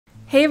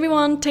Hey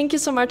everyone, thank you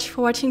so much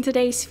for watching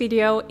today's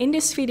video. In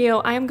this video,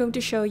 I am going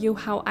to show you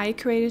how I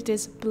created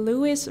this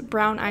bluish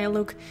brown eye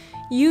look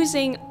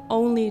using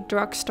only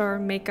drugstore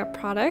makeup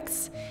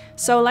products.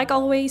 So like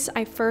always,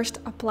 I first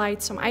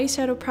applied some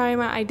eyeshadow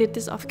primer. I did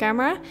this off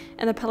camera,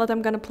 and the palette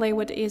I'm gonna play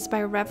with is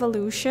by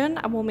Revolution.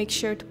 I will make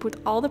sure to put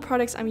all the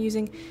products I'm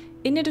using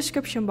in the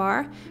description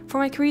bar. For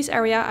my crease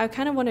area, I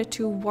kind of wanted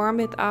to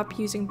warm it up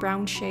using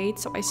brown shade,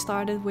 so I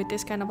started with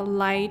this kind of a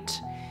light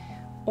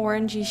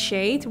orangey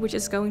shade, which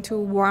is going to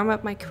warm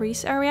up my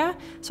crease area.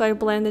 So I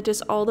blended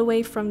this all the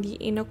way from the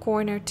inner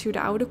corner to the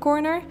outer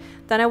corner.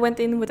 Then I went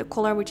in with a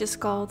color which is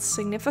called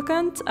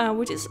Significant,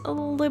 which is a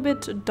little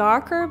bit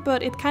darker,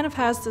 but it kind of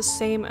has the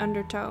same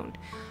undertone.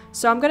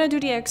 So I'm gonna do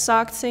the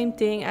exact same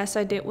thing as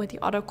I did with the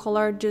other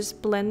color,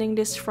 just blending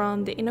this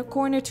from the inner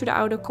corner to the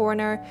outer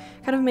corner,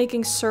 kind of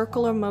making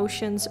circular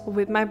motions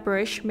with my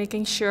brush,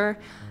 making sure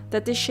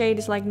that this shade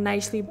is like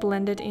nicely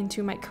blended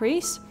into my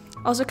crease.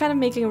 Also kind of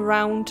making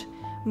round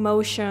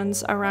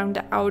motions around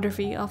the outer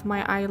V of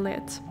my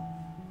eyelid.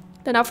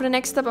 Then now for the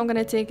next step, I'm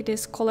gonna take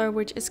this color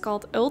which is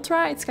called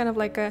Ultra. It's kind of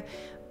like a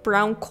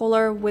brown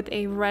color with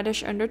a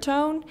reddish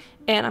undertone,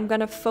 and I'm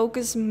gonna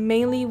focus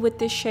mainly with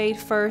this shade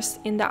first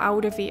in the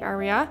outer V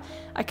area.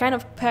 I kind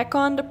of pack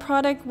on the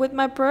product with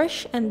my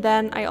brush, and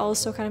then I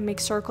also kind of make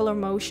circular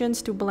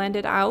motions to blend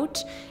it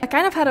out. I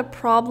kind of had a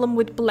problem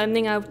with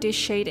blending out this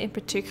shade in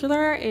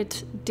particular.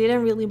 It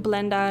didn't really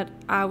blend that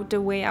out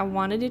the way I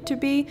wanted it to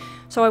be,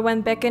 so I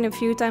went back in a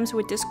few times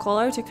with this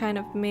color to kind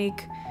of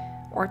make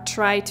or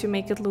try to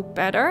make it look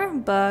better.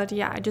 But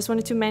yeah, I just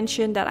wanted to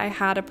mention that I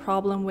had a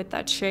problem with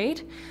that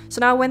shade.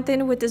 So now I went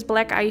in with this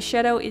black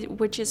eyeshadow,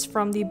 which is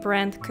from the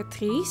brand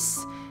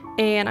Catrice,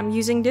 and I'm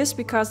using this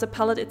because the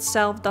palette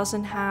itself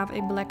doesn't have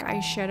a black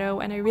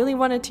eyeshadow, and I really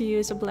wanted to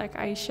use a black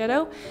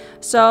eyeshadow.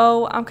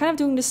 So I'm kind of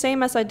doing the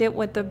same as I did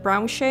with the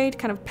brown shade,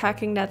 kind of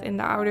packing that in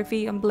the outer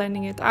V and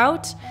blending it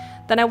out.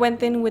 Then I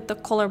went in with the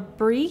color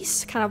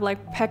Breeze, kind of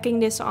like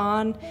packing this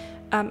on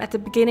at the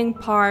beginning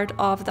part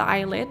of the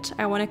eyelid.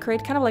 I want to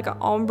create kind of like an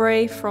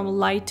ombre from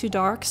light to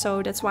dark,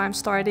 so that's why I'm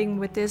starting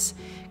with this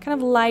kind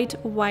of light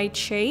white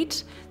shade.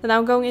 Then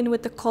I'm going in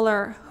with the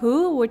color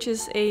Who, which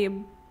is a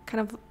kind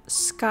of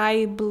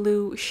sky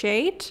blue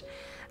shade.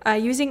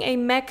 Using a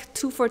MAC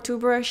 242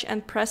 brush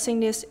and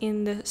pressing this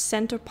in the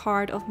center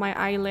part of my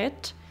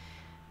eyelid.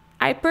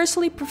 I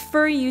personally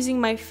prefer using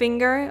my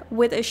finger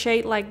with a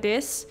shade like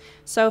this.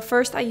 So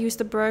first I use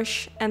the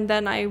brush, and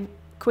then I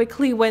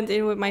quickly went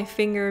in with my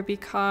finger,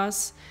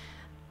 because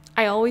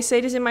I always say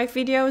this in my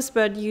videos,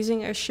 but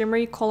using a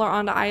shimmery color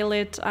on the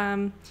eyelid,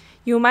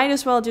 you might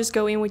as well just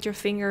go in with your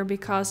finger,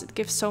 because it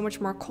gives so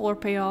much more color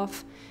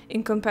payoff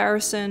in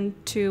comparison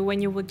to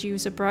when you would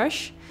use a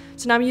brush.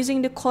 So now I'm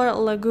using the color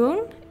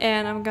Lagoon,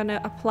 and I'm gonna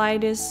apply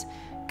this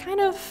kind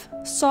of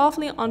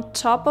softly on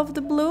top of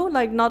the blue,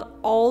 like not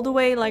all the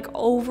way like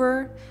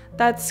over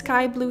that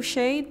sky blue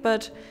shade,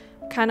 but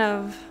kind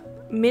of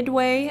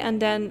midway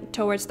and then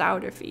towards the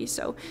outer V.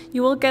 So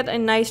you will get a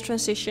nice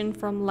transition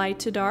from light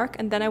to dark.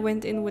 And then I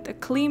went in with a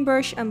clean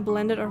brush and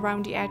blended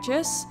around the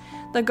edges.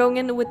 Then going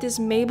in with this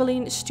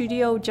Maybelline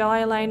Studio Gel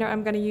Eyeliner,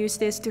 I'm gonna use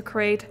this to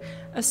create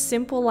a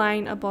simple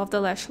line above the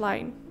lash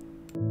line.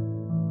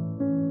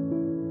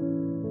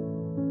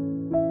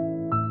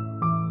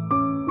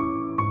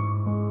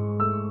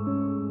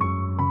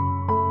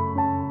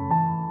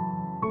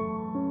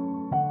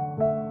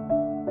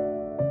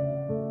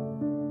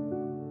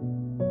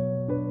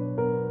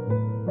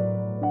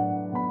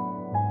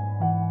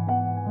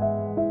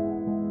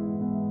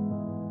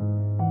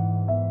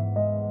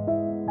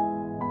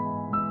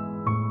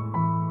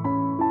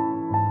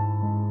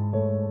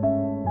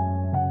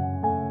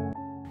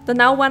 So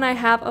now when I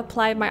have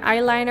applied my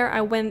eyeliner, I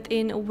went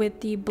in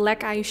with the black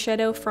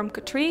eyeshadow from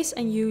Catrice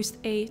and used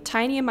a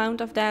tiny amount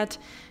of that,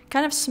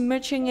 kind of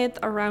smudging it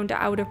around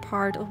the outer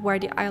part of where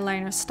the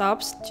eyeliner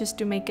stops, just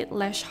to make it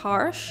less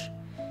harsh.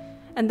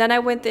 And then I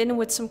went in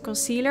with some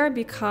concealer,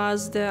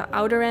 because the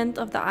outer end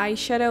of the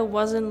eyeshadow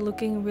wasn't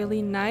looking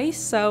really nice.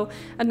 So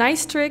a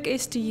nice trick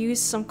is to use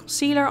some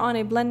concealer on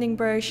a blending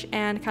brush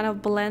and kind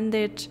of blend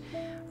it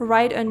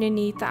right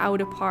underneath the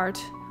outer part,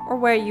 or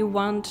where you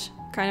want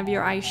kind of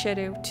your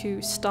eyeshadow to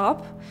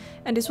stop,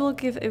 and this will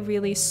give a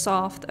really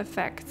soft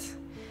effect.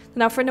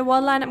 Now for the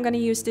waterline, I'm gonna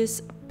use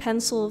this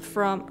pencil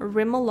from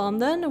Rimmel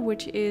London,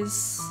 which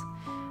is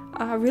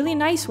a really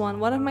nice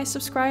one. One of my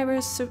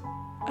subscribers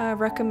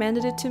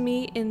recommended it to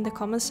me in the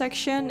comment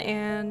section,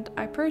 and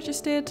I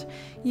purchased it,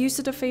 used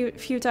it a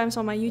few times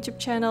on my YouTube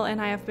channel,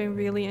 and I have been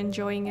really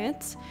enjoying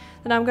it.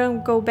 Then I'm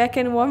gonna go back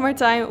in one more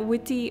time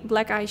with the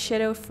black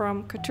eyeshadow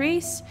from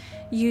Catrice,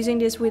 using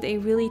this with a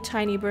really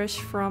tiny brush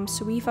from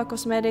Suiva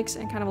Cosmetics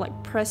and kind of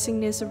like pressing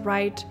this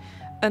right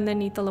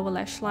underneath the lower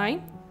lash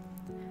line,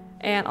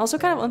 and also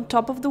kind of on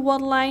top of the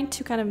waterline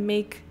to kind of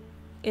make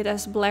it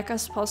as black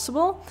as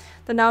possible.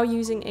 Then now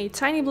using a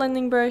tiny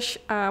blending brush,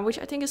 which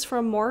I think is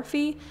from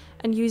Morphe,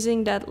 and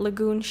using that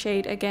Lagoon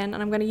shade again,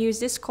 and I'm going to use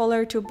this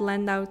color to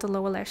blend out the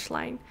lower lash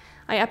line.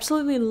 I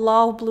absolutely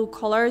love blue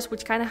colors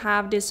which kind of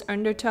have this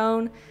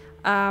undertone.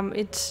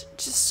 It's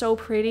just so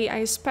pretty. I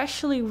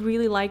especially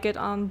really like it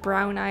on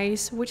brown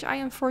eyes, which I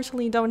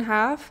unfortunately don't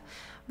have,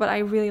 but I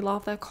really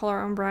love that color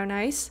on brown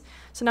eyes.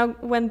 So now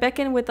went back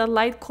in with a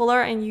light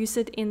color and used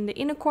it in the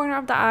inner corner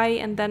of the eye,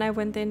 and then I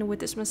went in with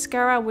this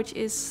mascara, which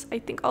is I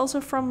think also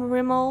from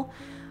Rimmel.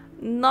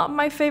 Not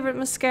my favorite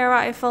mascara.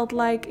 I felt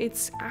like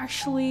it's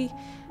actually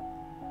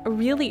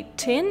really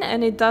thin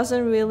and it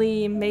doesn't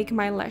really make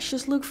my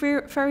lashes look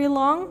very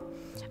long,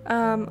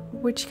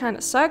 which kind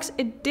of sucks.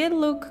 It did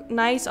look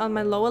nice on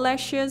my lower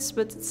lashes,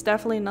 but it's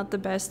definitely not the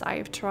best I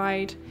have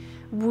tried.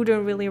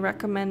 Wouldn't really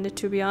recommend it,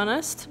 to be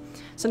honest.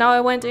 So now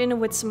I went in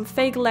with some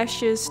fake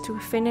lashes to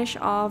finish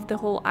off the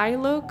whole eye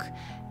look,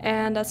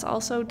 and that's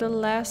also the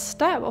last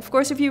step. Of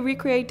course, if you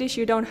recreate this,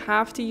 you don't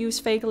have to use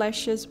fake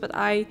lashes, but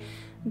I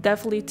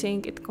definitely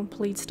think it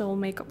completes the whole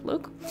makeup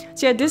look.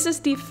 So yeah, this is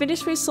the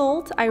finished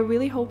result. I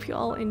really hope you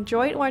all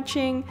enjoyed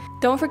watching.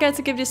 Don't forget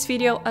to give this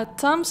video a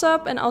thumbs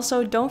up, and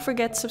also don't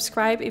forget to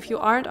subscribe if you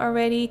aren't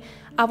already.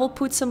 I will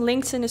put some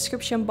links in the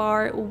description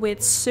bar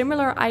with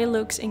similar eye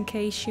looks in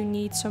case you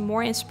need some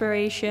more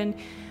inspiration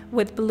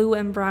with blue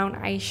and brown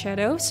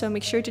eyeshadow. So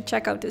make sure to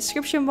check out the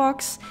description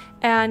box.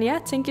 And yeah,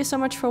 thank you so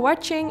much for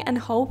watching, and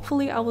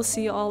hopefully I will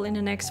see you all in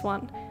the next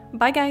one.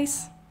 Bye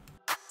guys!